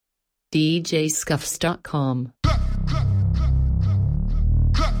DJScuffs.com.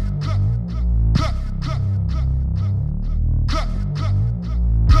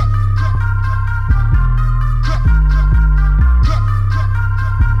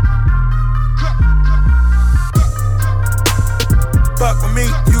 Fuck with me,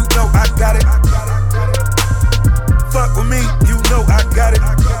 you know I got it. Fuck with me, you know I got it.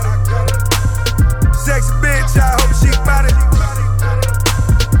 Sexy bitch, I hope she bout it.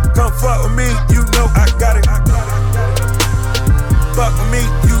 Come fuck with me, you know I got it. Fuck with me,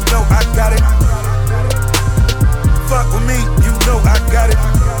 you know I got it. Fuck with me, you know I got it.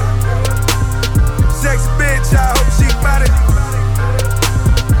 Sexy bitch, I hope she bout it.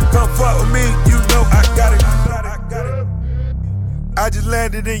 Come fuck with me, you know I got it. I just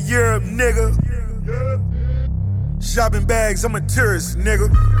landed in Europe, nigga. Shopping bags, I'm a tourist, nigga.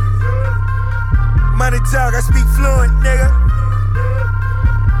 Money talk, I speak fluent, nigga.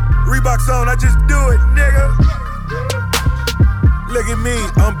 Reeboks on, I just do it, nigga. Look at me,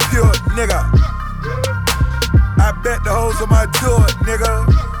 I'm pure, nigga. I bet the hoes on my tour, nigga.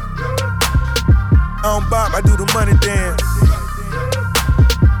 I don't bop, I do the money dance.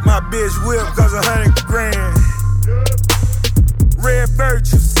 My bitch whip cause 100 grand. Red bird,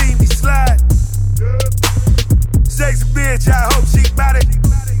 you see me slide. Sexy bitch, I hope she bout it.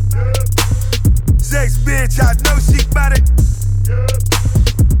 Sexy bitch, I know she bout it.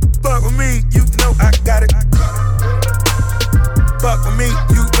 Fuck with me, you know I got it. Fuck with me,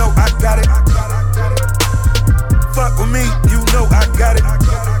 you know I got it. Fuck with me, you know I got it.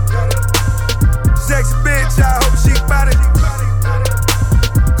 Sexy bitch, I hope she bout it.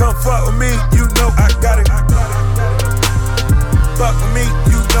 Come fuck with me, you know I got it. Fuck with me,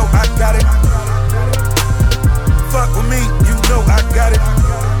 you know I got it. Fuck with me, you know I got it.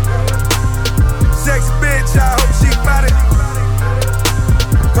 Sexy bitch, I hope she bout it.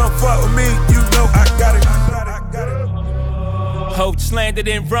 Come fuck with me, you know I got it. Hope just landed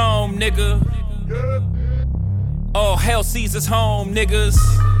in Rome, nigga. Oh, hell sees us home, niggas.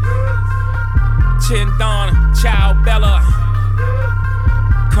 Chin-Don, Ciao Bella.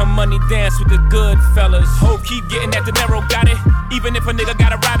 Come money dance with the good fellas. Hope keep getting that dinero, got it. Even if a nigga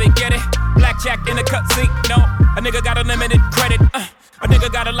gotta rob it, get it. Blackjack in a cutscene, no. A nigga got unlimited credit, A nigga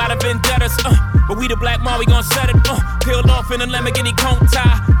got a lot of vendettas, But we the black mom, we gon' set it, Peeled off in a Lamborghini cone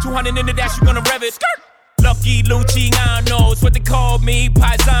tie. 200 in the dash, you gonna rev it. Skirt. Lucky Luciano, it's what they call me,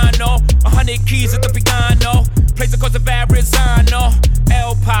 Paisano. 100 keys at the piano. Place across the Verrazano.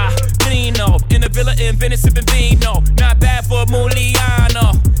 El Padrino, in the villa in Venice sipping vino. Not bad for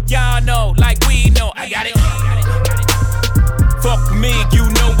Muliano. Y'all know, like we know, I got it. Fuck me, you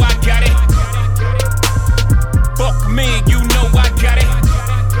know I got it. Fuck me, you know I got it.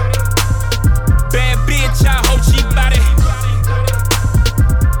 Bad bitch, I hope she bout it.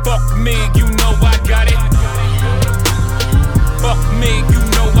 Fuck me, you know I got it. Fuck me, you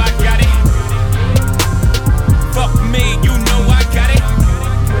know I got it. Fuck me, you know I got it.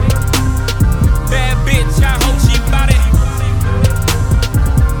 Bad bitch, I hope she bout it.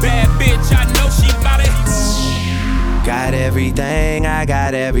 Bad bitch, I know she bout it. Got everything, I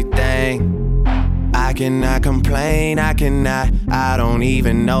got everything. I cannot complain, I don't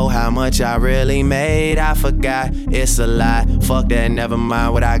even know how much I really made. I forgot, it's a lie. Fuck that, never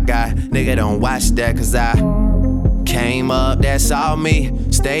mind what I got. Nigga, don't watch that, cause I came up, that's all me.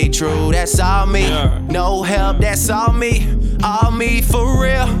 Stay true, that's all me. No help, that's all me. All me for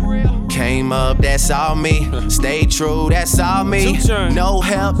real. Came up, that's all me. Stay true, that's all me. No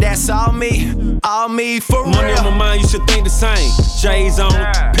help, that's all me. All me for real. Money on my mind, you should think the same. J's on,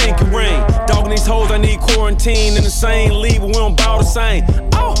 pinky ring. Dogging these hoes, I need quarantine in the same league, but we don't bow the same.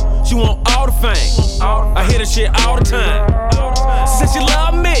 Oh, she want all the fame. I hear the shit all the time. She said she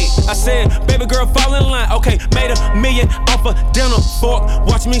love me. I said, baby girl, fall in line. Okay, made $1 million off a dinner fork.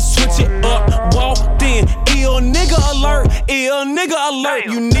 Watch me switch it up. Walked in, ill nigga alert. Ill nigga alert.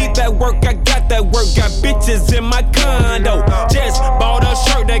 You need that work, I got that work. Got bitches in my condo. Just bought a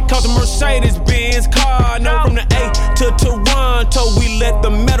shirt that cost a Mercedes-Benz car. No, from the A to Toronto, we let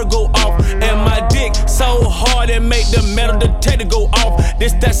the metal go off. And my dick so hard it make the metal detector go off.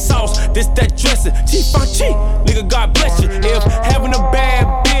 This that sauce, this that dressing. Chief on cheap, nigga, God bless you. If having a bad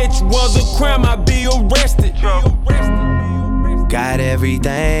bitch was a crime, I'd be arrested. Got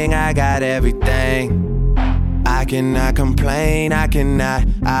everything, I got everything. I cannot complain, I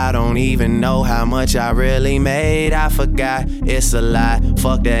don't even know how much I really made. I forgot, it's a lie.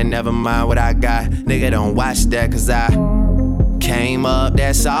 Fuck that, never mind what I got. Nigga, don't watch that, cause I came up,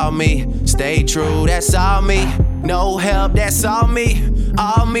 that's all me. Stay true, that's all me. No help, that's all me.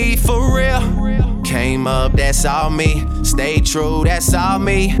 All me for real. Came up, that's all me. Stay true, that's all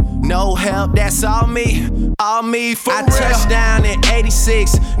me. no help, that's all me for real. I touched down in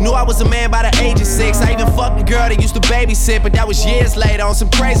 86, knew I was a man by the age of 6. I even fucked a girl that used to babysit, but that was years later on some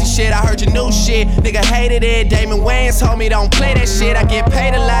crazy shit. I heard your new shit, nigga hated it. Damon Wayans told me don't play that shit. I get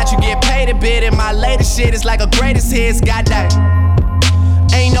paid a lot, you get paid a bit, and my latest shit is like a greatest hits, goddamn.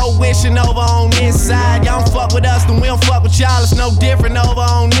 Ain't no wishing over on this side. Y'all don't fuck with us, then we don't fuck with y'all. It's no different over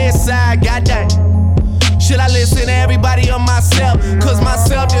on this side, goddamn. Should I listen to everybody or myself? Cause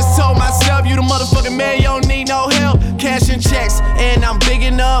myself just told myself, you the motherfucking man, you don't need no help. Cashing checks, and I'm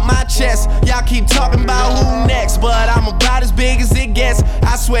bigging up my chest. Y'all keep talking about who next, but I'm about as big as it gets.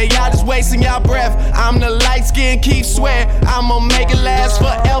 I swear y'all just wasting y'all breath. I'm the light skin, keep swear I'ma make it last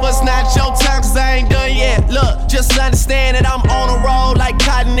forever. It's not your time, cause I ain't done yet. Look, just understand that I'm on a roll like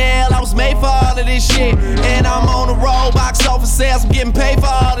Cottonelle. I was made for all of this shit, and I'm on a roll. Box office sales, I'm getting paid for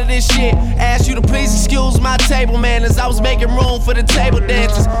all of this shit. Ask you to please excuse my table manners. I was making room for the table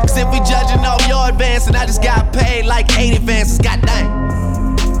dancers. Cause if we judging off your advancing, I just got paid like 8 advances. God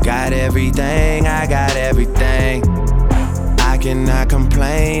dang. Got everything, I got everything. I cannot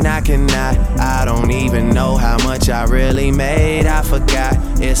complain, I cannot. I don't even know how much I really made. I forgot,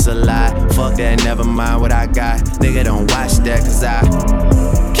 it's a lie. Fuck that, never mind what I got. Nigga, don't watch that, cause I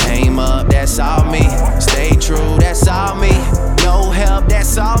came up, that's all me. Stay true, that's all me. No help,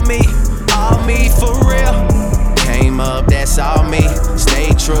 that's all me. All me for real. Came up, that's all me. Stay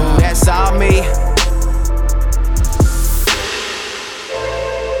true, that's all me.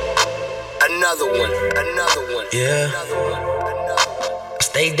 Another one. Yeah. I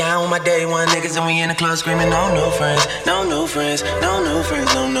stay down with my day one niggas and we in the club screaming, no new friends, no new friends, no new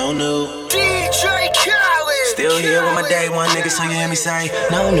friends, no new. DJ Khaled. Still here with my day one niggas, so you hear me say,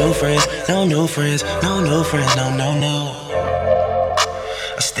 no new friends, no new friends, no new friends, no new.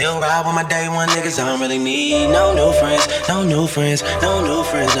 I still ride with my day one niggas, I don't really need no new friends, no new friends, no new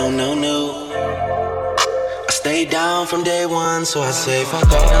friends, no new. I stay down from day one, so I say fuck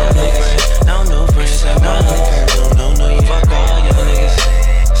all y'all niggas, no new friends, no new friends, no new. Fuck all y'all niggas.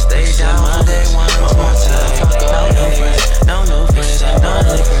 Stay down from day one, so I say fuck all y'all niggas, no new friends, no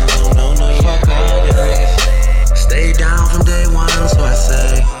new friends, no new. Fuck all y'all niggas. Stay down from day one, so I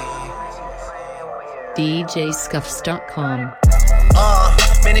say DJScuffs.com.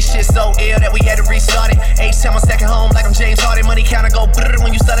 Man, this shit so ill that we had to restart it. H-Town, my second home, like I'm James Harden. Money counter go brrr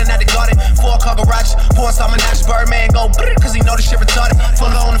when you starting out the garden. 4-car garage, pouring some notch. Birdman go brrr, cause he know this shit retarded.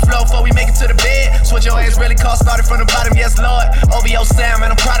 Fuck on the floor before we make it to the bed. So what your ass really cost, started from the bottom, yes lord. OVO sound, man,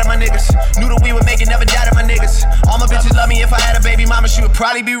 I'm proud of my niggas. Knew that we would make it, never doubted my niggas. All my bitches love me, if I had a baby mama, she would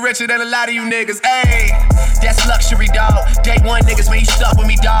probably be richer than a lot of you niggas. Ayy, that's luxury, dog. Day one niggas, man, you stuck with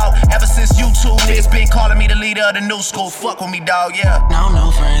me, dog. Ever since YouTube, niggas been calling me the leader of the new school. Fuck with me, dog, yeah. no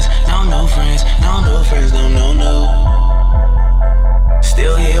new friends, no new friends, no new friends, no new.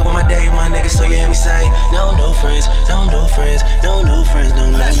 Still here with my day one niggas, so you hear me say, no new friends, no new friends, no new friends, no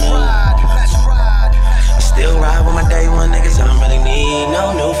new. Let's ride. I still ride with my day one niggas, I don't really need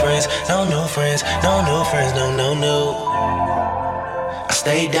no new friends, no new friends, no new friends, no new. I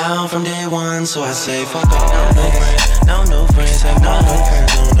stay down from day one, so I say fuck all y'all niggas, no new friends, no new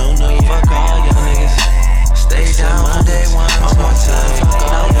friends, no new. Fuck all y'all niggas. Stay down from day one, so I say fuck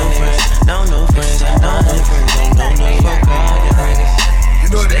all y'all niggas, no new friends, no new friends, no new. Fuck all y'all niggas. You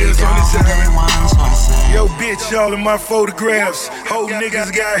know what it is on this side? Yo, bitch, all in my photographs. Whole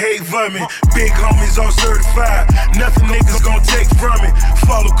niggas got hate for me. Big homies on certified. Nothing niggas gon' take from me.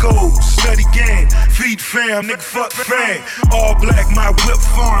 Follow codes, study gang, feed fam, nigga fuck fam. All black, my whip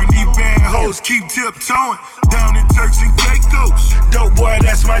foreign. These bad hoes keep tiptoeing. Down in Turks and Caicos. Dope boy,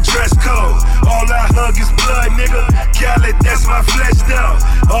 that's my dress code. All I hug is blood, nigga. Khaled, that's my flesh dog.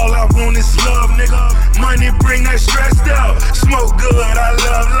 All I want is love, nigga. Money bring that stressed out. Smoke good, I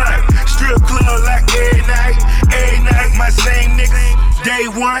love life. Strip club like every night, my same niggas. Day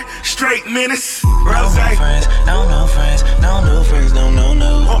one, straight minutes. No new friends, no new friends, no new friends, no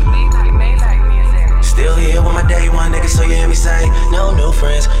new. Still here with my day one niggas, so you hear me say, no new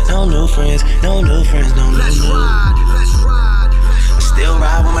friends, no new friends, no new friends, no new. Let's ride. I still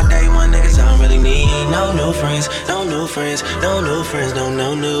ride with my day one niggas, I don't really need no new friends, no new friends, no new friends,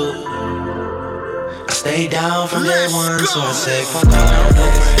 no new. I stay down from day one, so I say fuck all y'all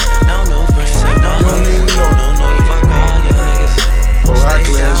niggas, no new friends, no new. Fuck all y'all niggas. Stay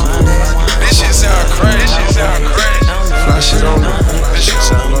down from day one. This shit sound crazy. Fly shit on me. This shit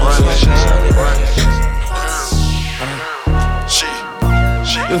sound crazy.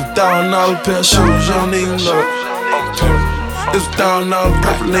 It's $1,000 pair of shoes, you don't even know it. It's $1,000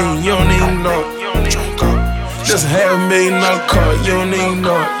 purple lean, you don't even know it. Just $500,000 car, you don't even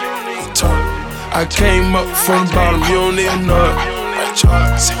know it. I came up from the bottom, you don't even know it.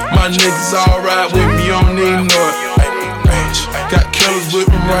 My niggas all ride with me, you don't even know it. Got killers with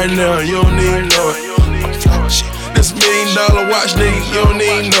me right now, you don't even know it. This $1 million watch, nigga, you don't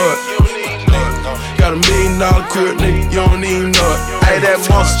even know it. Got $1 million crib, nigga, you don't even know it. Hey, that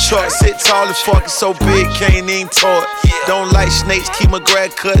monster truck sit tall as fuck, it's so big, can't even tow it. Don't like snakes, keep my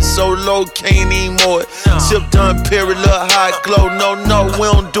grad cut so low, can't even mow it. Sip done, period, look high glow. No, we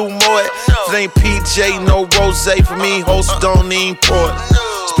don't do more it. If it ain't PJ, no rose for me, host don't even pour it.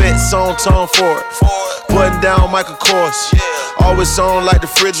 Spent song tone for it. Button down Michael Kors. Always on like the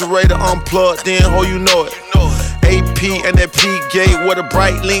refrigerator unplugged, then ho, you know it. AP and that P gate with a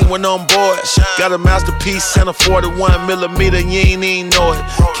bright lean when on board. Got a masterpiece and a 41mm, you ain't even know it.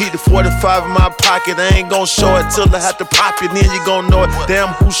 Keep the 45 in my pocket, I ain't gon' show it till I have to pop it, then you gon' know it.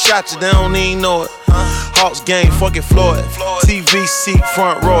 Damn, who shot you, they don't even know it. Hawks gang, fucking Floyd. TV seat,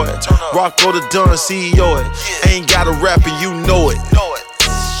 front row it. Rocco the Dunn, CEO it. Ain't got a rap and you know it.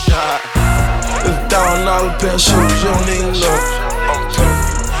 It's $1,000 pair of shoes, you don't even know it.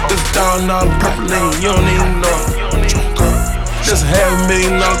 It's $1,000 purple lean, you don't even know it. This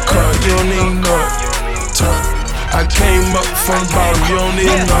 $500,000 car, you don't even know it. I came up from the bottom, you don't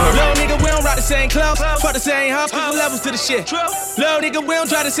even know it. Little nigga, we don't rock the same clothes, fuck the same house, cause the levels to the shit. Little nigga, we don't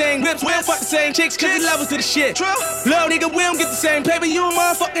try the same whips, we don't fuck the same chicks, cause the levels to the shit. Little nigga, we don't get the same paper, you a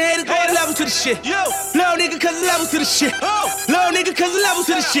motherfucking haters, all the levels to the shit. Little nigga, cause the levels to the shit. Little nigga, cause the levels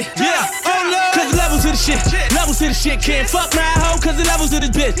to the shit. Yeah, cause the levels to the shit. Levels to the shit, can't fuck my hoe, cause the levels to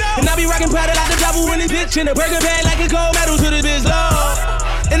this bitch. And I be rockin' powder like the devil in this bitch, in a burger bag like a gold medal to this bitch, Lord.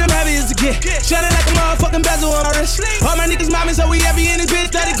 And I'm heavy as a kid, shining like a motherfucking bezel on my wrist. All my niggas mobbing, so we heavy in this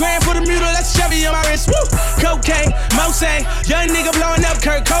bitch. 30 grand for the mule, that's Chevy on my wrist. Woo! Cocaine, Mosang, young nigga blowing up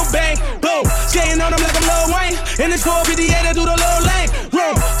Kurt Cobain. Boom, skating on them like I'm Lil Wayne. In this 458, I do the little lane.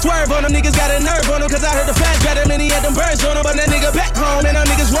 Room, swerve on them, niggas got a nerve on them, cause I heard the flash got him and he had them birds on him. But that nigga back home, and them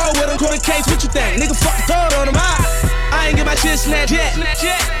niggas roll with him. Quarter case, what you think? Nigga fuck the third on him, I ain't get my shit snatched yet.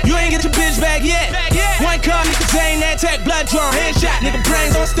 You ain't get your bitch back yet. One car, niggas ain't that tech, blood drawn, headshot, nigga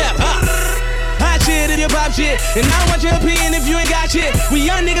brains on step. Hot shit if you pop shit, and I don't want your opinion if you ain't got shit. We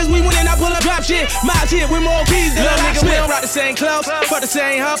young niggas, we win and I pull up drop shit. My shit with more keys than a nigga. We don't rock the same clothes, fuck the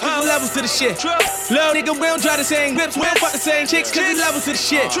same house, cause the levels to the shit. Little nigga, we don't try the same whips, we don't fuck the same chicks, cause the levels to the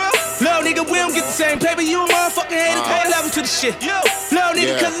shit. Little nigga, we don't get the same paper, you a motherfucking haters, all the levels to the shit. Little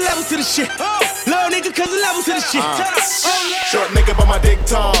nigga, cause the levels to the shit. Little nigga, cause the levels to the shit. Short nigga, but my dick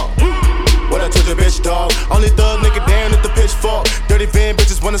tall. What I told your bitch, dog. Only thug nigga down at the pitchfork. Dirty van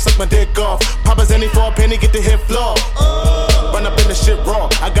bitches wanna suck my dick off. Papa's any for a penny, get the hit floor. Run up in the shit raw.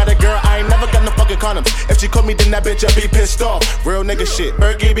 I got a girl, I ain't never got no fucking condoms. If she caught me, then that bitch, I be pissed off. Real nigga shit.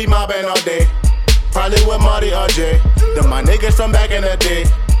 Berkey be mobbing all day. Probably with Marty RJ. Then my niggas from back in the day.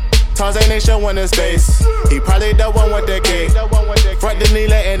 Tons ain't showing his face. He probably the one with the gate. Front the knee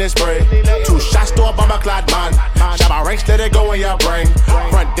letting it spray. 2 shots to up on my clot, man. Shot my ranks, let it go in your brain.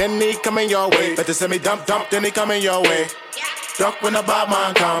 Front then he coming your way. Let the semi dump, then he coming your way. Duck when the bad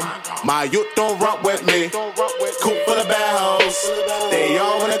man come. My youth don't rock with me. Coop full of bad hoes. They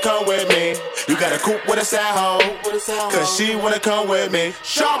all wanna come with me. You got a coupe with a sad hoe. Cause she wanna come with me.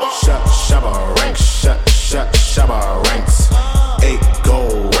 Shabba ranks. Shabba ranks. 8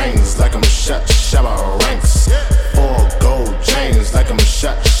 gold rings like I'm shut. Shabba ranks. 4 gold chains like I'm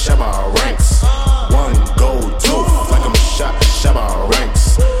shut. Shabba ranks. 1 gold tooth like I'm shut. Shabba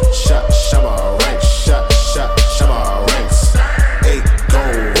ranks. Shabba ranks. Shabba ranks. 8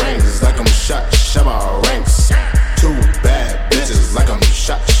 gold rings like I'm shut. Shabba ranks. 2 bad bitches like I'm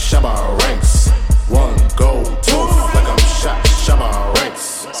shut. Shabba ranks. 1 gold tooth like I'm shut. Shabba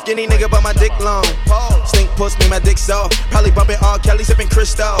ranks. Skinny nigga, but my dick long. Stink puss me, my dick soft. Probably bumping R. Kelly, sipping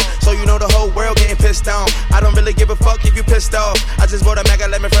Cristal. So you know the whole world getting pissed on. I don't really give a fuck if you pissed off. I just bought a Mac, I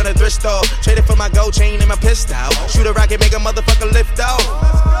let me front of thrift store. Traded for my gold chain and my pistol. Shoot a rocket, make a motherfucker lift off.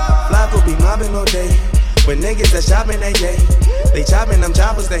 Fly will be mobbing all day. When niggas that shopping, they gay. They chopping them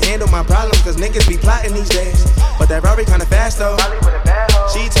choppers to handle my problems, cause niggas be plotting these days. But that Rari kinda fast though.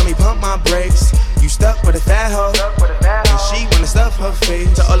 She told me pump my brakes. You stuck with a fat hoe. And she wanna stuff her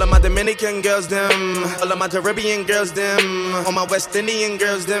face. To all of my Dominican girls, them. All of my Caribbean girls, them. All my West Indian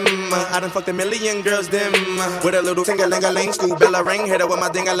girls, them. I done fucked a million girls, them. With a little ting-a-ling-a-ling, school bell a ring. Hit her with my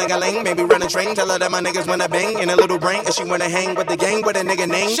ding-a-ling-a-ling. Maybe run a train, tell her that my niggas wanna bang. In a little brain, and she wanna hang with the gang with a nigga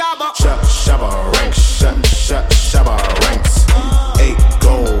name. Shabba ranks. Shabba ranks. 8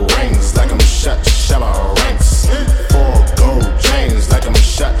 gold rings like I'm shut. Shabba ranks. 4 gold chains like I'm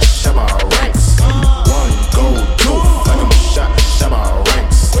shut. Shabba ranks. 1 gold tooth like I'm shut. Shabba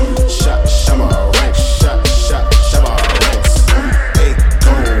ranks. Shabba ranks. Shabba ranks. 8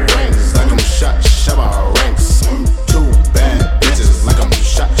 gold rings like I'm shut. Shabba ranks. 2 bad bitches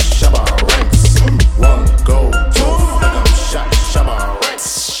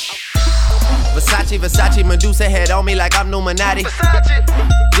Medusa head on me like I'm Illuminati.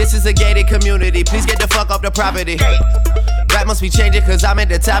 This is a gated community, please get the fuck off the property. Rap must be changing cause I'm at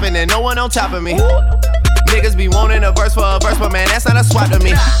the top and there's no one on top of me. Niggas be wanting a verse for a verse, but man, that's not a swap to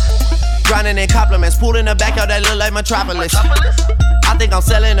me. Grinding in compliments, pool in the backyard that look like Metropolis. I think I'm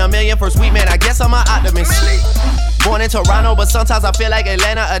selling $1 million for sweet man, I guess I'm an optimist. Born in Toronto, but sometimes I feel like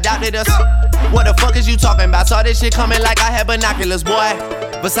Atlanta adopted us. What the fuck is you talking about? Saw this shit coming like I had binoculars, boy.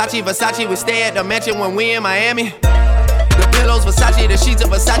 Versace, we stay at the mansion when we in Miami. The pillows Versace, the sheets of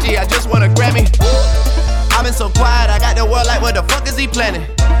Versace, I just want a Grammy. I've been so quiet, I got the world like what the fuck is he planning?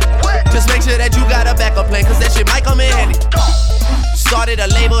 Just make sure that you got a backup plan, cause that shit might come in handy. Started a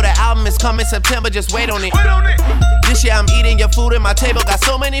label, the album is coming September, just wait on it. This year I'm eating your food and my table got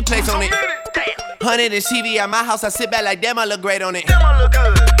so many plates on it. 100-inch TV at my house, I sit back like damn, I look great on it.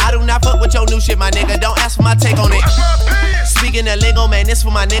 I do not fuck with your new shit, my nigga, don't ask for my take on it. Speaking of lingo, man, this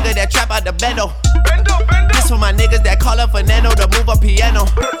for my nigga that trap out the bendo. This for my niggas that call up Fernando to move a piano.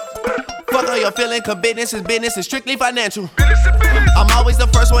 Fuck all your feeling, cause business is strictly financial. I'm always the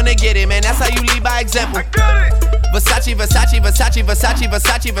first one to get it, man, that's how you lead by example. Versace.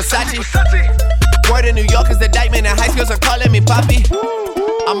 Word in New York is the indictment and high schools are calling me Poppy.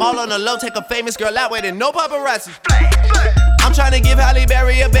 I'm all on the low, take a famous girl out with it, no paparazzi. I'm trying to give Halle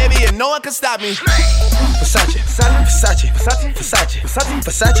Berry a baby and no one can stop me. Versace,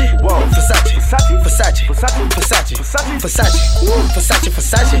 whoa,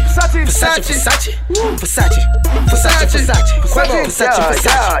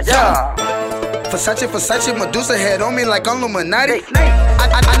 Versace, Versace, Medusa head on me like I'm Illuminati.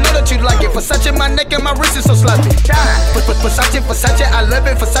 I know that you like it. Versace, my neck and my wrist is so sloppy. Versace, I love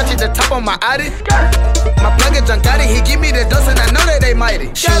it. Versace, the top on my Audi. My plug is John Gotti, he give me the dust and I know that they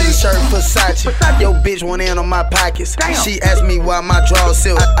mighty. Shoes and shirt, Versace. Yo, bitch went in on my pockets. She asked me why my drawers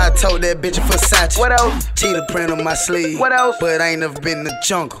silk. I told that bitch Versace. What else? Cheetah print on my sleeve. What else? But I ain't never been in the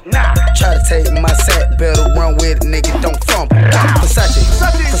jungle. Nah. Try to take my sack, better run with it, nigga, don't fumble. Versace.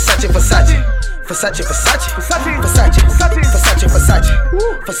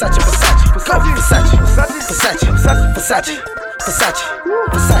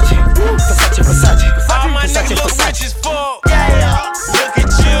 All my niggas look rich as fuck. Yeah. Look at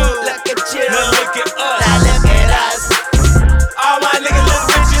you. Now look at us. All my niggas look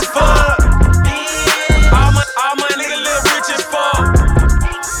rich as fuck. All my niggas look rich as fuck.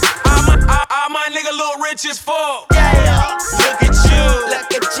 All my niggas look rich as fuck. Yeah. Look at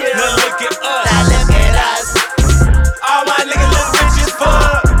you. Now look at us. All my niggas look rich as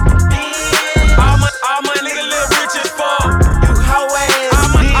fuck. All my niggas look rich as fuck. You hoe ass.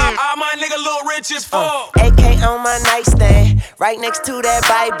 All my niggas look rich as fuck. AK on my nightstand, right next to that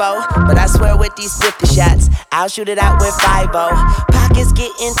Bible. But I swear with these 50 shots, I'll shoot it out with 5-0. Pockets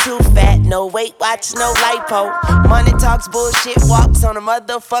getting too fat, no Weight Watch, no lipo. Money talks, bullshit walks on a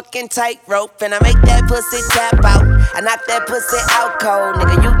motherfucking tightrope. And I make that pussy tap out, I knock that pussy out cold.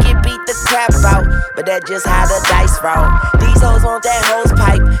 Nigga, you get beat the crap out, but that's just how the dice roll. These hoes want that hose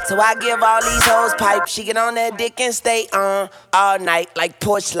pipe, so I give all these hoes pipe. She get on that dick and stay on all night like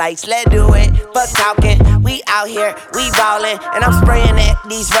porch lights. Let's do it, fuck talking, we out here, we ballin'. And I'm spraying at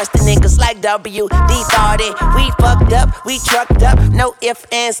these rusty niggas like WD-40. We fucked up, we trucked up, no ifs,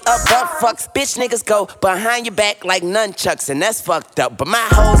 ands, or but fucks. Bitch niggas go behind your back like nunchucks, and that's fucked up. But my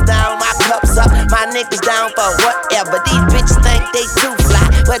hoes down, my cups up, my niggas down for whatever. These bitches think they too fly,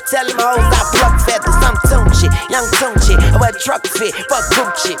 but tell them hoes I pluck feathers. I'm Tunchi, young Tunchi, I wear truck fit, fuck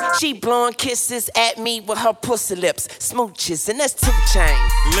Gucci. She blowing kisses at me with her pussy lips, smooches, and that's 2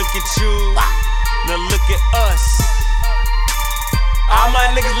 chains. Look at you, now look at us. All my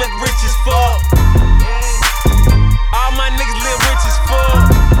niggas look rich as fuck. All my niggas look rich as fuck.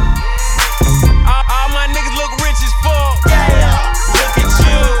 All my niggas look rich as fuck. Look at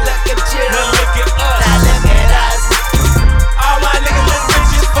you, now look at us. All my niggas look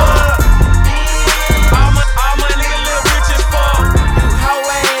rich as fuck. All my niggas look rich as fuck.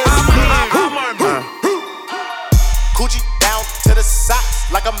 Coochie down to the socks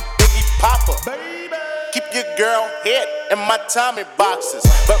like I'm Biggie Popper. Keep your girl head in my Tommy boxes,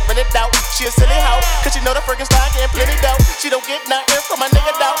 but rent it out, she a silly hoe, cause she know the freaking style getting plenty dough. She don't get nothing from my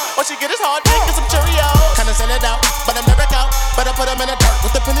nigga though. All she get is hard dick and some Cheerios. Kinda send it out, but I'm never out. But I put them in the dirt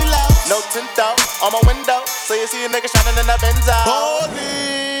with the penny low. No tint though, on my window, so you see a nigga shining in the Benzo. Holy,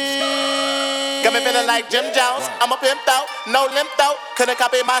 got me feeling like Jim Jones. I'm a pimp though, no limp though. Couldn't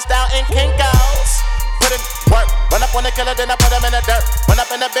copy my style in Kinko's. Put in work, run up on the killer, then I put him in the dirt. Run up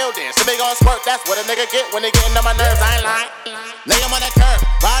in the building, so they gon' squirt. That's what a nigga get when they get into my nerves. I ain't lying. Lay him on the curb,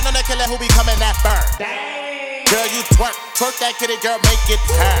 ride on the killer who be coming that firm. Girl, you twerk that kitty, girl, make it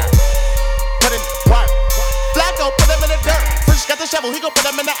turn. Put in work, gon' put him in the dirt. Fresh got the shovel, he gon' put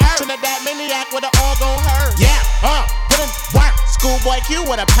him in the earth. Trinidad maniac with it all gon' hurt. Yeah, put in work. Schoolboy Q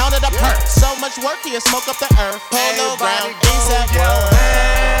with a pound of the perk. So much work, he'll smoke up the earth. Polo ground, ASAP world.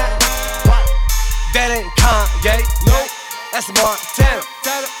 That ain't Kanye, nope. That's Montana.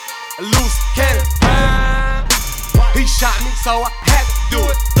 A loose cannon. He shot me, so I had to do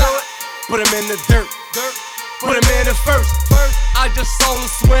it. Put him in the dirt. Put him in the first. I just saw him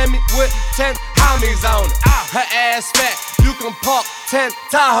swimming with 10 homies on it. Her ass fat, you can park 10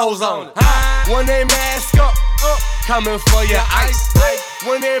 Tahoes on it. When they mask up, coming for your ice.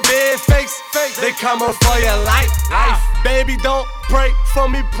 When they big face, they coming for your life. Baby, don't pray for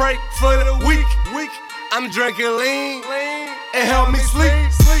me, pray for the weak. I'm drinking lean, it help me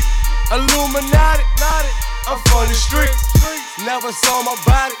sleep. Illuminati, I'm from the streets. Never saw my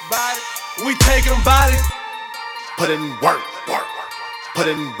body. We taking bodies. Put in work. Put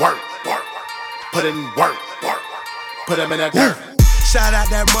in work. Put in work. Put him in that dirt. Shout out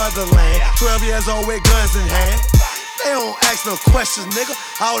that motherland. 12 years old with guns in hand. They don't ask no questions, nigga.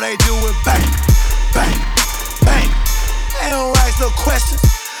 All they do is bang, bang, bang. They don't ask no questions.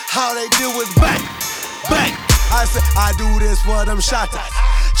 All they do is bang, bang. I said, I do this for them shotters.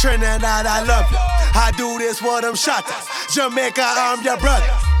 Trinidad, I love you. I do this for them shotters. Jamaica, I'm your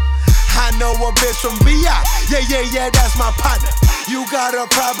brother. I know a bitch from VI. Yeah, that's my partner. You got a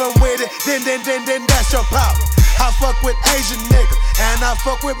problem with it, then that's your problem. I fuck with Asian niggas, and I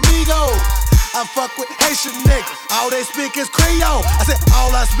fuck with Migos. I fuck with Haitian niggas, all they speak is Creole. I said,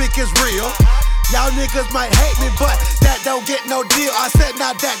 all I speak is real. Y'all niggas might hate me, but that don't get no deal. I said,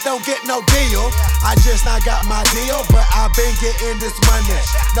 nah, that don't get no deal. I just not got my deal, but I been getting this money.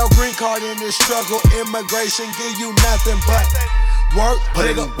 No green card in this struggle. Immigration give you nothing but work,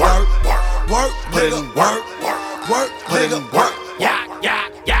 nigga, work, nigga, work, nigga, work. Yeah.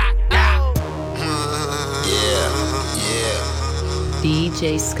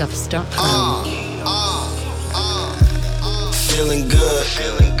 DJScuffs.com. Feeling good,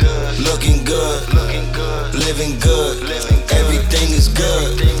 looking good, living good, everything is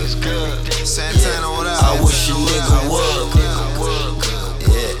good. Santana, what up? I wish a nigga would.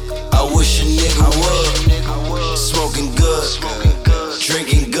 Yeah, I wish a nigga would. Smoking good,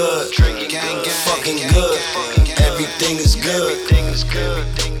 drinking good, fucking good, everything is good.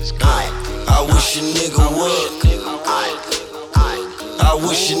 I wish a nigga would. I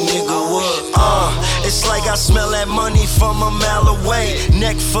wish a nigga would. It's like I smell that money from a mile away.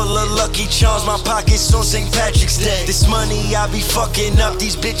 Neck full of Lucky Charms, my pockets on St. Patrick's Day. This money I be fucking up,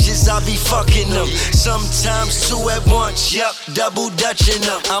 these bitches I be fucking them. Sometimes two at once, yup, double dutching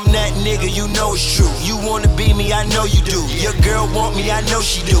them. I'm that nigga, you know it's true. You wanna be me, I know you do. Your girl want me, I know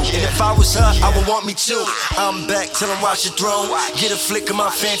she do. And if I was her, I would want me too. I'm back till I'm watch the throne. Get a flick of my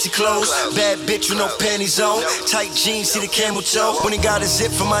fancy clothes. Bad bitch with no panties on. Tight jeans, see the camel toe. When he got a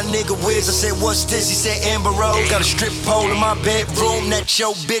zip for my nigga Wiz, I said, what's this? He said Amber Rose. Got a strip pole in my bedroom that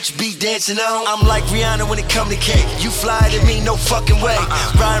your bitch be dancing on. I'm like Rihanna when it come to cake. You fly to me, no fucking way.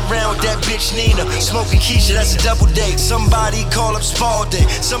 Riding around with that bitch Nina, smoking Keisha, that's a double date. Somebody call up Spalding,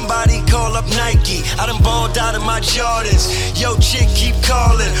 somebody call up Nike. I done balled out of my Jordans. Yo, chick keep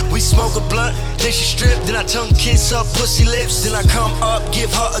calling. We smoke a blunt, then she strip, then I tongue kiss her pussy lips. Then I come up,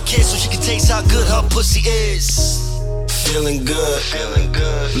 give her a kiss so she can taste how good her pussy is. Feeling good,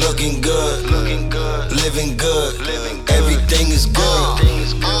 looking good, living good, everything is good.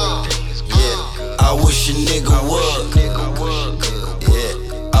 Yeah, I wish a nigga would.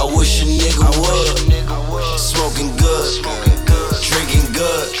 Yeah, I wish a nigga would. Smoking good, drinking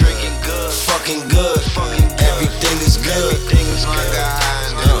good, fucking good, everything is good.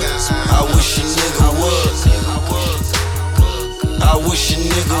 I wish a nigga would. I wish a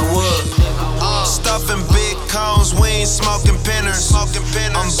nigga would. Stuffing big cones, we ain't smoking pinners.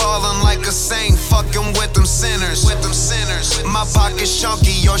 I'm ballin' like a saint, fucking with them sinners. My pocket's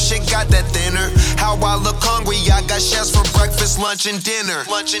chunky, your shit got that thinner. How I look hungry, I got chefs for breakfast, lunch, and dinner.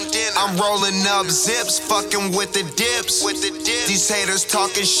 I'm rolling up zips, fucking with the dips. These haters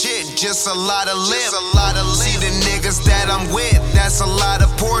talking shit, just a lot of lip. See the niggas that I'm with, that's a lot of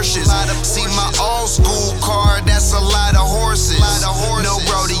Porsches. See my old school car, that's a lot of horses. No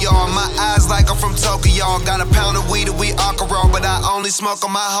rodeo, my eyes like I'm from Tokyo. Got a pound of weed and we alcohol, but I only smoke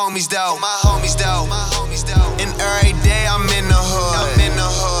on my homies though. And every day I'm in the hood.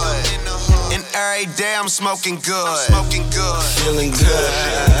 And every day I'm smoking good. Feeling good,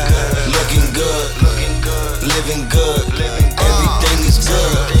 looking good, living good, everything is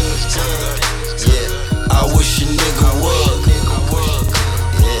good. Yeah, I wish a nigga would.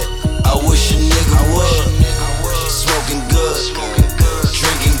 Yeah, I wish a nigga would. Smoking good,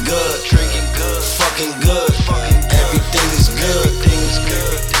 drinking good, fucking good.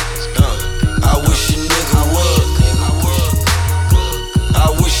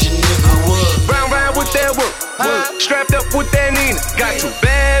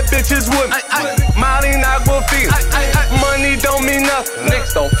 bitch with me. Molly Aquafina. Money don't mean nothing.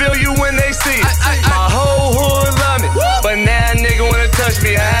 Niggas don't feel you when they see it. My whole hood love me, but now nigga wanna touch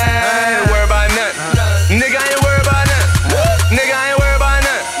me. I ain't worried about nothing. Nigga, I ain't worried about nothing. Nigga, I ain't worried about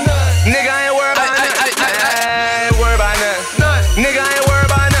nothing. Nigga, I ain't worried about nothing. I ain't worried about nothing. Nigga, I ain't worried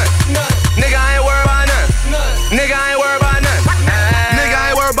about nothing. Nigga, I ain't worried about nothing. Nigga, I ain't worried about nothing. Nigga, I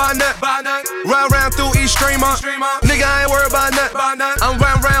ain't worried about nothing. Round through each streamer. Nigga, I ain't worried about nothing. I'm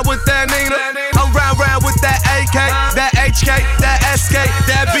round with that Nina. I'm round with that AK, that HK, that SK,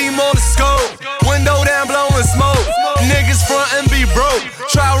 that beam on the scope. Window down, blowing smoke. Niggas front and be broke.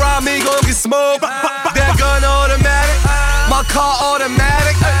 Try rob me, gon' get smoked. That gun automatic, my car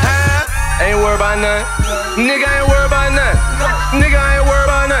automatic. Ain't worried about nothing. Nigga, I ain't worried about nothing. Nigga, I ain't worried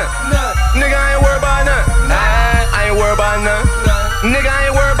about nothing. Nigga, I ain't worried about nothing. I ain't worried about nothing. Nigga, I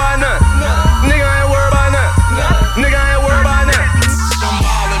ain't worried about nothing. Nigga, I ain't worried about nothing. Nigga, I ain't worried about nothing. I'm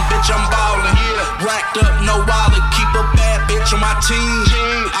ballin', bitch, I'm ballin'. Racked up, no wallet, keep a bad bitch on my team.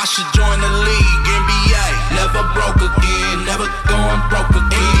 I should join the league, NBA. Never broke again, never going broke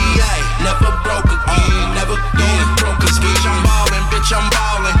again. NBA, never broke again, never going broke again. Bitch, I'm ballin', bitch, I'm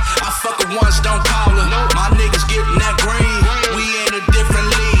ballin'. I fuck her once, don't call her. My niggas getting that green. We in a different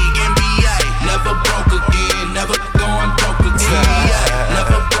league, NBA. Never broke again, never going broke again. NBA,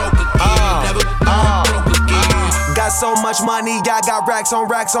 never broke again, never going broke again. Got so much money, I got racks on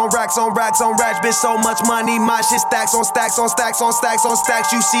racks on racks on racks on racks. Bitch, so much money, my shit stacks on stacks on stacks on stacks on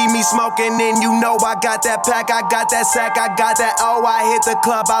stacks. You see me smoking and you know I got that pack, I got that sack, I got that O. I hit the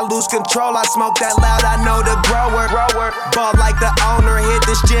club, I lose control, I smoke that loud, I know the grower. Ball like the owner, hit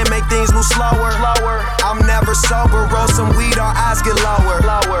this gym, make things move slower. I'm never sober, roll some weed, our eyes get lower.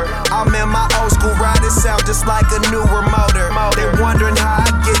 I'm in my old school ride, it sound just like a newer motor. They wondering how I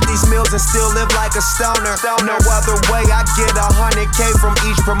get these meals and still live like a stoner. No other way, I get 100K from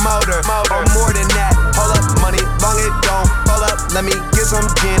each promoter. Or more than that, hold up, money, long it don't. Hold up, let me get some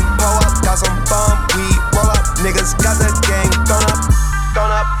gin. Pull up, got some bum weed. Roll up, niggas got the gang.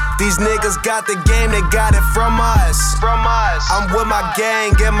 Thrown up. These niggas got the game, they got it from us. I'm with my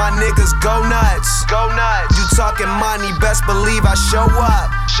gang, and my niggas go nuts. You talking money, best believe I show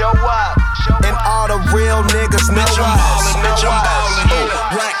up. And all the real niggas know bitch, us. Bitch, I'm ballin'.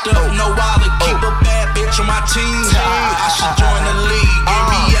 Racked up, no wallet, keep a bad bitch on my team. I should join the league,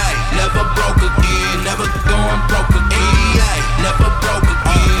 NBA. Never broke again, never going broke again. NBA, never broke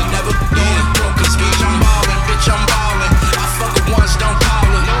again, never going broke again. Bitch, I'm ballin', bitch, I'm ballin'. I fuck her once, don't call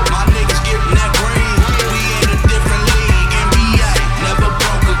her. My niggas getting that green. We in a different league, NBA. Never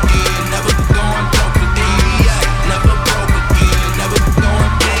broke again, never going broke again. NBA, never broke again, never going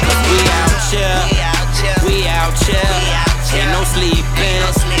broke again. We out here, ain't no sleeping.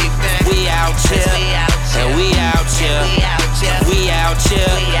 We out here, and we out here. We out here,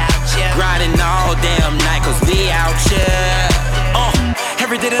 grinding all damn night, cause we out here.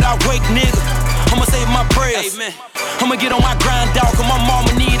 Every day that I wake, nigga, I'ma say my prayers. Amen. I'ma get on my grind, dog, cause my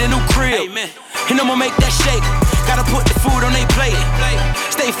mama need a new crib. Amen. And I'ma make that shake. Gotta put the food on they plate.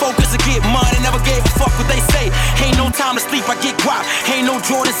 Stay focused and get money, never gave a fuck what they say. Ain't no time to sleep, I get guap. Ain't no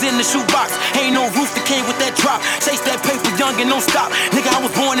Jordans in the shoebox. Ain't no roof that came with that drop. Chase that paper young and don't stop. Nigga, I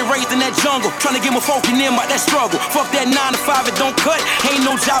was born and raised in that jungle. Tryna get my folk in them out that struggle. Fuck that 9 to 5, it don't cut. Ain't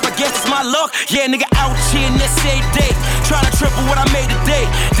no job, I guess it's my luck. Yeah, nigga, out here in that same day. Tryna triple what I made today.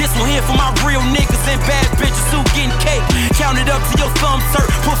 This one here for my real niggas and bad bitches who getting cake. Count it up to your thumbs hurt.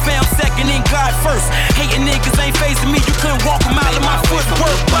 Put fam second and God first. Hating niggas ain't facing me, you couldn't walk a mile in my footwork.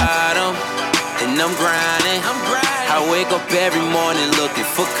 Bottom, and I'm grinding. I wake up every morning looking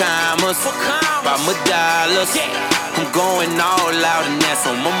for commas, by my dollars. I'm going all out and that's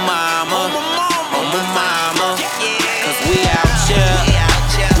on my mama, on my mama. Cause we out here,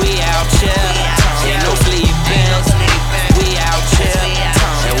 ain't no sleeping. We out here,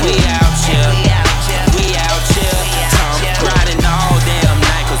 and we out here. We out here, grinding all damn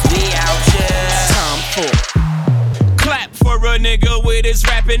night, cause we out here. Clap for a nigga with his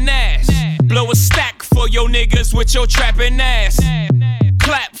rapping ass. Blow a stack for your niggas with your trapping ass.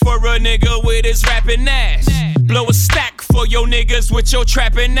 Clap for a nigga with his rapping ass. Blow a stack for your niggas with your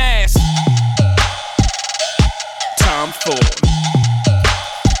trapping ass. Time for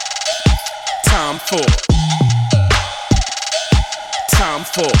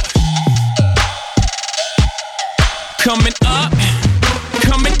coming up,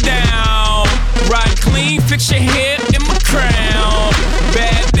 coming down. Ride clean, fix your hair in my crown.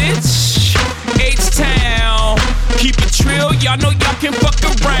 Bad bitch, H-Town. Keep it trill, y'all know y'all can fuck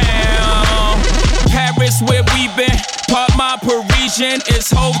around. Paris where we been, Pop my Parisian,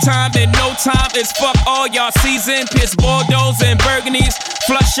 it's whole time in no time. It's fuck all y'all season. Piss Bordeaux and Burgundies.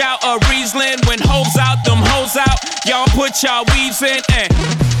 Flush out a Riesling. When hoes out, them hoes out. Y'all put y'all weaves in and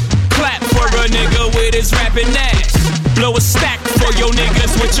clap for a nigga with his rapping ass. Blow a stack for your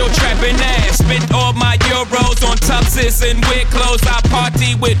niggas with your trapping ass. Spent all my euros on tuxes and weird clothes. I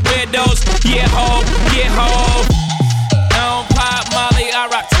party with weirdos. Yeah ho, yeah ho. I don't pop Molly, I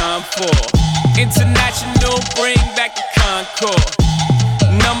rock Tom Ford. International, bring back the Concord.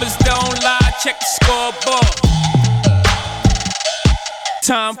 Numbers don't lie, check the scoreboard.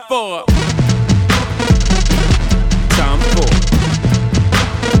 Time for Time for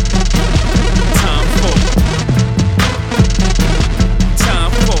Time for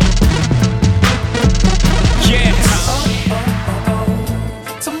Time for Yes.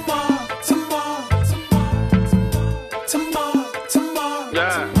 Tomorrow.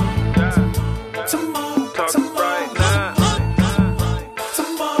 Yeah.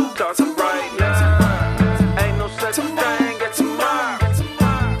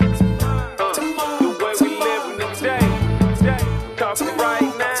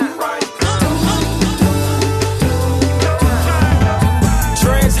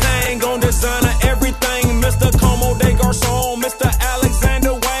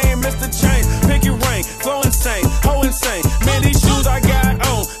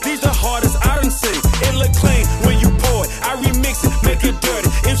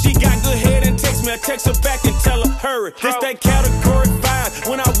 Text her back and tell her hurry. This that category 5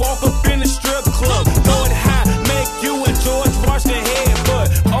 when I walk up in the strip club. Throw it high, make you and George wash their head.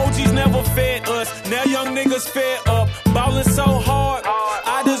 But OGs never fed us, now young niggas fed up. Ballin' so hard,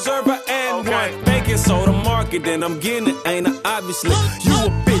 I deserve an and one. Baking soda market, and I'm getting it, ain't I? Obviously, you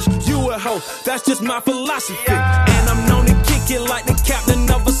a bitch, you a hoe, that's just my philosophy. And I'm known to kick it like the captain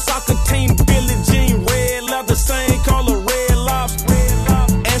of a soccer team. Billie Jean, red leather, same color, red lobster.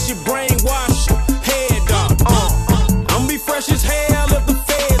 And she brainwashed. Fresh as hell if the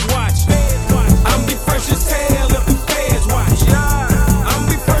feds watch. I'm be fresh as hell if the feds watch. I'm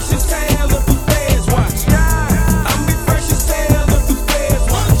be fresh as hell if the feds watch. I'm be fresh as hell if the feds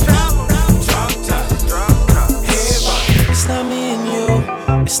watch. Drop top, head rock. It's not me and you,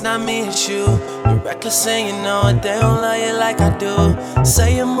 it's not me and you. You're reckless and you know it, they don't love you like I do.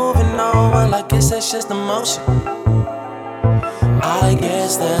 Say you're moving on, well I guess that's just emotion. I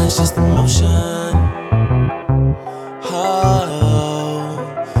guess that's just emotion. Oh,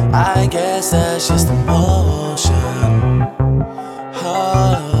 I guess that's just emotion.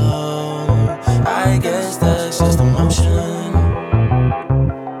 Oh, I guess that's just emotion.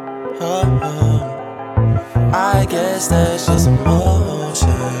 Oh, I guess that's just emotion.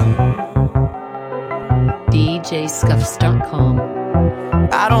 DJScuffs.com.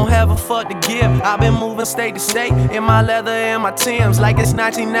 I don't have a fuck to give. I've been moving state to state in my leather and my Timbs like it's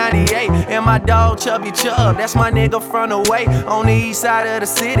 1998. And my dog Chubby Chub, that's my nigga from the way on the east side of the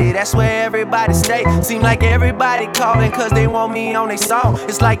city. That's where everybody stay. Seem like everybody calling cause they want me on their song.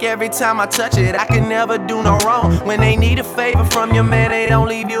 It's like every time I touch it, I can never do no wrong. When they need a favor from your man, they don't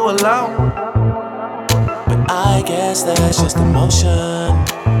leave you alone. But I guess that's just emotion.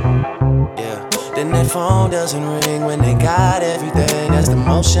 Yeah. Then that phone doesn't ring when they got everything. That's the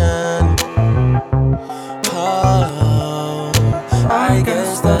motion. Oh, I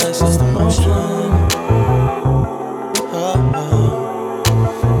guess that's just the motion. Oh,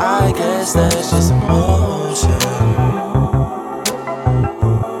 I guess that's just emotion.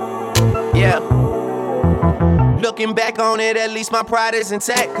 Yeah. Looking back on it, at least my pride is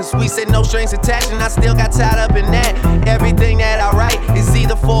intact. Cause we said no strings attached and I still got tied up in that. Everything that I write is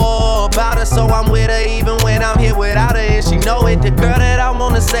either for or about her. So I'm with her even when I'm here without her. And she know it, the girl that I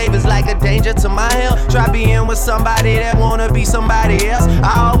wanna save is like a danger to my health. Try being with somebody that wanna be somebody else.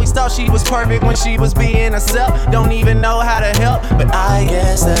 I always thought she was perfect when she was being herself. Don't even know how to help, but I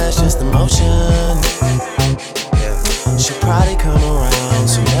guess that's just emotion. Yeah. She'll probably come around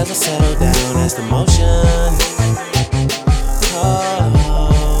soon as I settle down. That's the motion.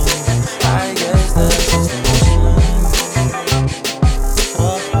 Oh, I guess that's just emotion.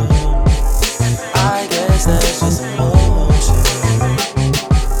 Oh, I guess that's just emotion.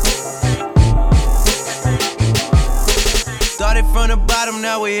 Started from the bottom,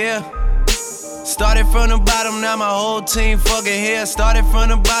 now we're here. Started from the bottom, now my whole team fucking here. Started from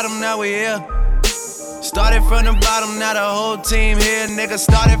the bottom, now we're here. Started from the bottom, now the whole team here. Nigga,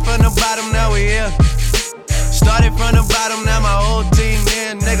 started from the bottom, now we here. Started from the bottom, now my whole team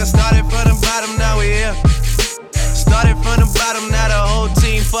here. Nigga, started from the bottom, now we here. Started from the bottom, now the whole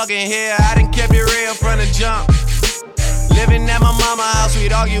team fucking here. I done kept it real from the jump. Living at my mama's house,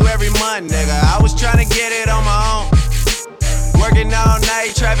 we'd argue every month, nigga. I was tryna get it on my own. Working all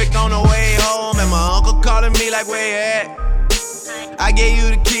night, traffic on the way home, and my uncle calling me like, where you at? I gave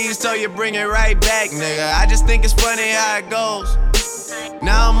you the keys, so you bring it right back, nigga. I just think it's funny how it goes.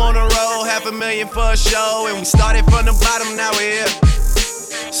 Now I'm on the road, $500,000 for a show, and we started from the bottom, now we're here.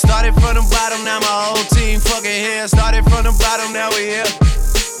 Started from the bottom, now my whole team fucking here. Started from the bottom, now we here.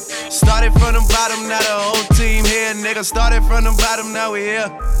 Started from the bottom, now the whole team here, nigga. Started from the bottom, now we here.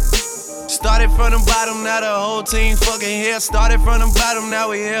 Started from the bottom, now the whole team fucking here. Started from the bottom, now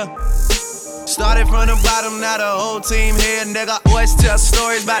we here. Started from the bottom, now the whole team here, nigga. Always tell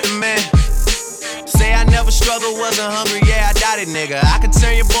stories about the man. Say I never struggled, wasn't hungry, yeah, I doubt it, nigga. I could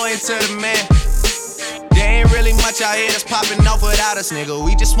turn your boy into the man. There ain't really much out here that's popping off without us, nigga.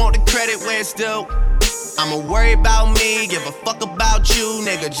 We just want the credit where it's due. I'ma worry about me, give a fuck about you,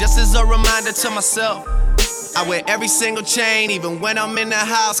 nigga. Just as a reminder to myself, I wear every single chain, even when I'm in the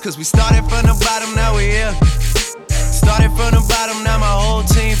house. Cause we started from the bottom, now we here. Started from the bottom, now my whole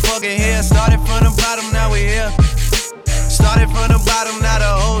team fucking here. Started from the bottom, now we here. Started from the bottom, now the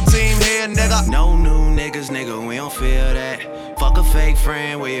whole team here, nigga. No new niggas, nigga, we don't feel that. Fuck a fake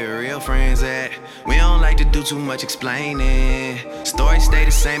friend, where your real friends at? We don't like to do too much explaining. Story stay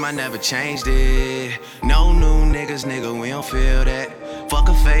the same, I never changed it. No new niggas, nigga, we don't feel that. Fuck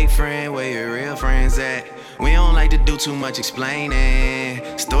a fake friend, where your real friends at? We don't like to do too much explaining.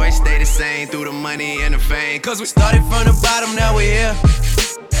 Story stay the same through the money and the fame. Cause we started from the bottom, now we here.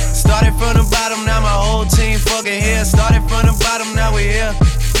 Started from the bottom, now my whole team fucking here. Started from the bottom, now we here.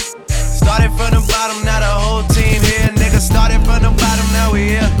 Started from the bottom, now the whole team here, nigga. Started from the bottom, now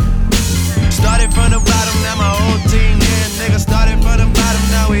we here. Started from the bottom, now my whole team here, nigga. Started from the bottom,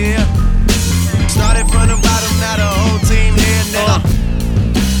 now we here. Started from the bottom, now the whole team here, nigga.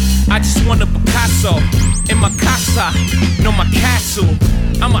 I just want a Picasso in my casa, no my castle.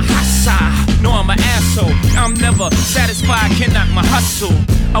 I'm a hassa, no I'm an asshole. I'm never satisfied, cannot my hustle.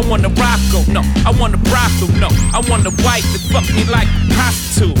 I want a Rocco, no, I want a brothel, no. I want a wife that fuck me like a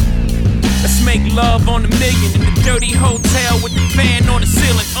prostitute. Let's make love on $1 million in the dirty hotel with the fan on the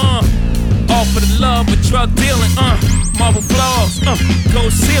ceiling, all for the love of drug dealing, marble floors,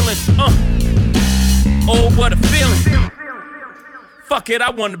 gold ceiling, oh what a feeling. Fuck it, I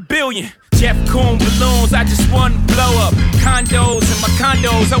want $1 billion. Jeff Koon balloons, I just want to blow up. Condos in my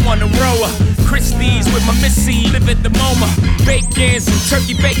condos, I want to roll up. Christie's with my missy, live at the MoMA. Bacon, some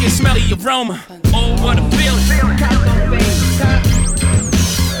turkey bacon, smell the aroma. Oh, what a feeling.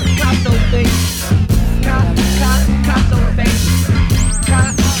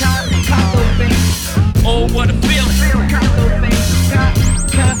 Oh, what a feeling.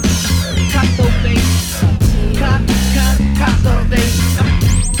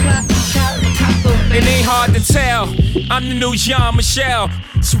 It ain't hard to tell, I'm the new Jean-Michel.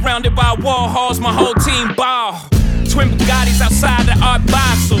 Surrounded by wall halls, my whole team ball. Twin Bugattis outside the Art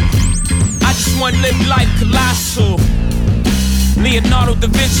Basel. I just want to live life colossal. Leonardo da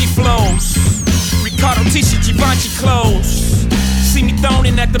Vinci flows, Riccardo Tisci Givenchy clothes. See me thrown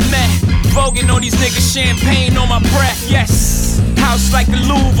in at the Met, voguing on these niggas, champagne on my breath, yes. House like the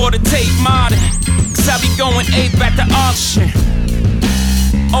Louvre or the Tate Modern, cause I be going ape at the auction.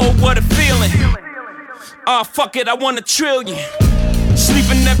 Oh, what a feeling. Oh, fuck it, I want $1 trillion.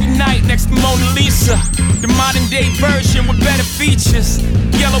 Sleeping every night next to Mona Lisa, the modern day version with better features.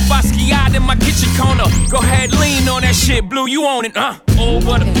 Yellow Basquiat in my kitchen corner. Go ahead, lean on that shit, Blue, you own it, huh? Oh,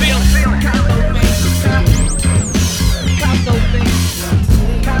 what a feeling.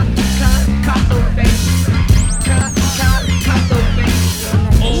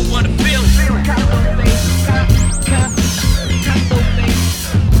 Oh, what a feeling.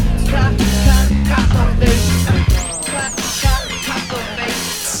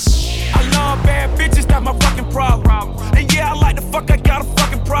 I love bad bitches, that's my fucking problem. And yeah, I like the fuck, I got a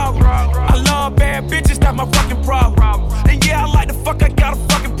fucking problem. I love bad bitches, that's my fucking problem. And yeah, I like the fuck, I got a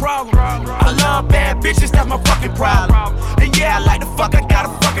fucking problem. I love bad bitches, that's my fucking problem. And yeah, I like the fuck, I got a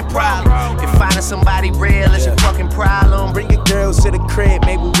fucking problem. If finding somebody real is your fucking problem, bring your girls to the crib,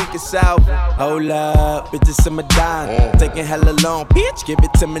 maybe we can solve it. Hold up, bitches in my dime. Taking hella long, bitch, give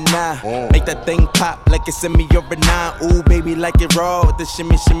it to me now. Make that thing pop like it's in me or a 9. Ooh, baby, like it raw with the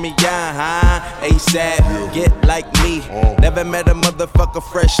shimmy, shimmy, yeah, huh? ASAP, get like me. Never met a motherfucker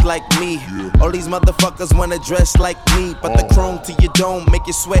fresh like me. All these motherfuckers wanna dress like me, but the chrome to your dome make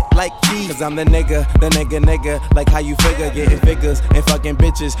you sweat like me. Cause I'm the nigga, like how you figure, getting figures and fucking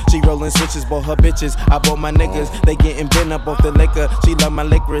bitches. She rolling switches, bought her bitches, I bought my niggas. They getting bent up off the liquor, she love my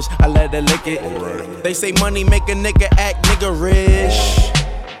licorice, I let her lick it. They say money make a nigga act niggerish.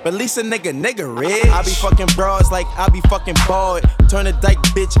 Release a nigga rich. I be fucking bras like I be fucking bored. Turn a dyke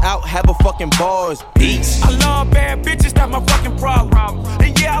bitch out, have a fucking bars. Peace. I love bad bitches, that's my fucking problem.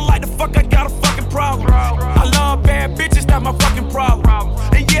 And yeah, I like the fuck, I got a fucking problem. I love bad bitches, that's my fucking problem.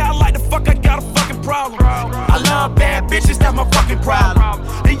 And yeah, I like the fuck, I got a fucking problem. I love bad bitches, that's my fucking problem.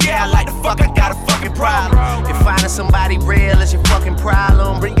 And yeah, I like the fuck, I got a fucking problem. If finding somebody real is your fucking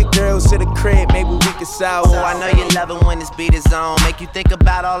problem, bring your girls to the crib, maybe we can solve. Oh, I know you love it when this beat is on. Make you think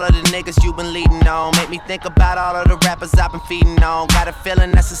about all of the niggas you been leading on. Make me think about all of the rappers I've been feeding on. Got a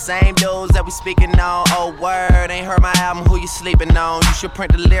feeling that's the same dudes that we speaking on. Oh, word, ain't heard my album, who you sleeping on? You should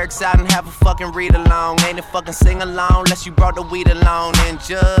print the lyrics out and have a fucking read along. Ain't a fucking sing along unless you brought the weed along. And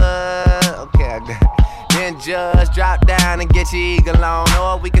just, okay, I got it. Then just drop down and get your eagle on.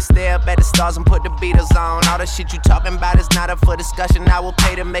 Or we can stay up at the stars and put the Beatles on. All the shit you talking about is not up for discussion. I will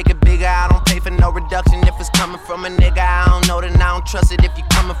pay to make it bigger. I don't pay for no reduction. If it's coming from a nigga, I don't know, then I don't trust it. If you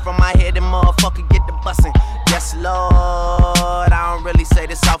coming from my head, then motherfucker get the bussin'. Yes, Lord. I don't really say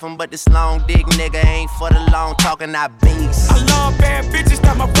this often, but this long dick nigga ain't for the long talking, I beast. I love bad bitches,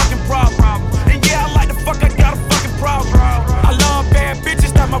 that's my fucking problem. And yeah, I like the fuck, I got a fucking problem. I love bad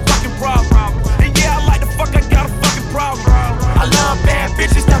bitches, that's my fucking problem. And yeah, I like the fuck, I got a fucking problem. I love bad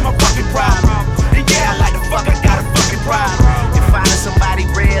bitches, that's my fucking problem. And yeah, I like the fuck, I got a fucking problem. If finding somebody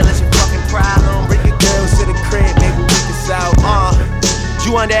real is your fucking problem, bring your girls to the crib, maybe we can solve.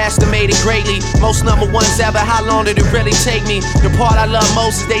 You underestimated greatly. Most number ones ever, how long did it really take me? The part I love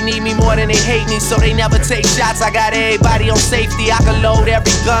most is they need me more than they hate me, so they never take shots. I got everybody on safety. I can load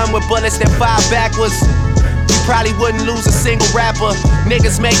every gun with bullets that fire backwards. You probably wouldn't lose a single rapper.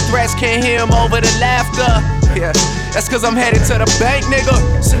 Niggas make threats, can't hear them over the laughter. Yeah, that's cause I'm headed to the bank, nigga.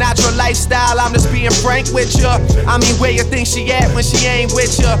 Sinatra lifestyle, I'm just being frank with ya. I mean, where you think she at when she ain't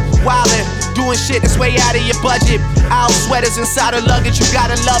with ya? Wildin', doing shit that's way out of your budget. Owl sweaters inside her luggage, you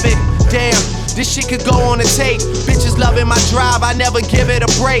gotta love it. Damn, this shit could go on a tape. Bitches loving my drive, I never give it a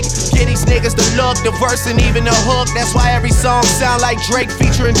break. Get these niggas the look, the verse, and even the hook. That's why every song sound like Drake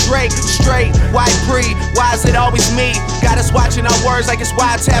featuring Drake. Straight, white pre, why is it always me? Got us watching our words like it's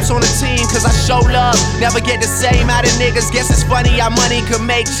wiretaps on the team. Cause I show love, never get the same out of niggas. Guess it's funny how money could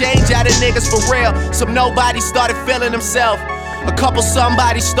make change out of niggas for real. Some nobody started feeling himself. A couple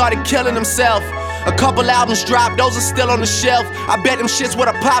somebody started killing himself. A couple albums dropped, those are still on the shelf. I bet them shits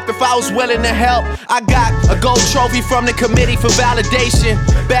would've popped if I was willing to help. I got a gold trophy from the committee for validation.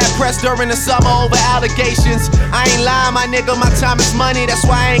 Bad press during the summer over allegations. I ain't lying, my nigga, my time is money. That's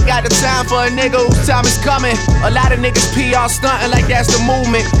why I ain't got the time for a nigga whose time is coming. A lot of niggas PR stunting like that's the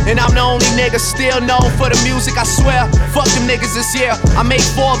movement. And I'm the only nigga still known for the music, I swear. Fuck them niggas this year, I made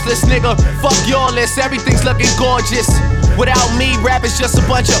Forbes list, nigga. Fuck your list, everything's looking gorgeous. Without me, rap is just a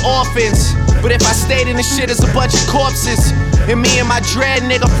bunch of orphans. But if I stayed in this shit, it's a bunch of corpses. And me and my dread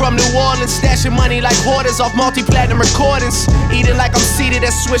nigga from New Orleans, stashing money like hoarders off multi-platinum recordings. Eating like I'm seated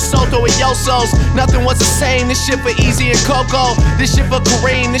at Swiss Soto and Yosos. Nothing was the same, this shit for Easy and Coco. This shit for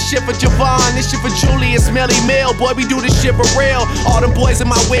Kareem, this shit for Javon. This shit for Julius, Millie Mill. Boy, we do this shit for real. All them boys in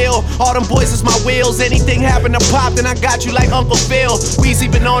my wheel, all them boys is my wheels. Anything happen to pop, then I got you like Uncle Phil. Weezy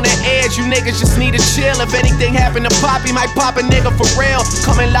been on the edge, you niggas just need to chill. If anything happen to pop, he might pop a nigga for real.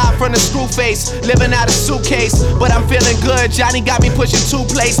 Coming live from the screw face, living out a suitcase. But I'm feeling good, Johnny got me pushing 2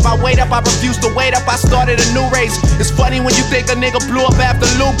 plates. My weight up, I refuse to wait up, I started a new race. It's funny when you think a nigga blew up after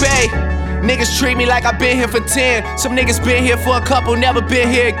Lupe. Niggas treat me like I been here for 10. Some niggas been here for a couple, never been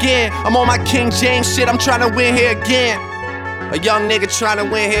here again. I'm on my King James shit, I'm tryna win here again. A young nigga tryna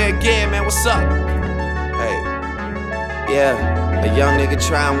win here again, man, what's up? Hey, yeah, a young nigga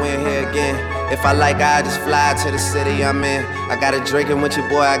tryna win here again. If I like, I just fly to the city I'm in. I got a drinking with your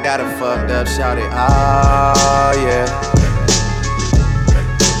boy, I got it fucked up, shout it. Oh, yeah.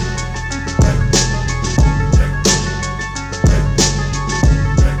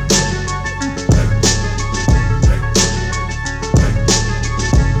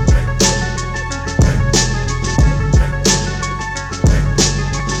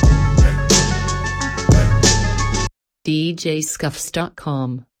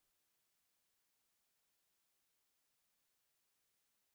 DJScuffs.com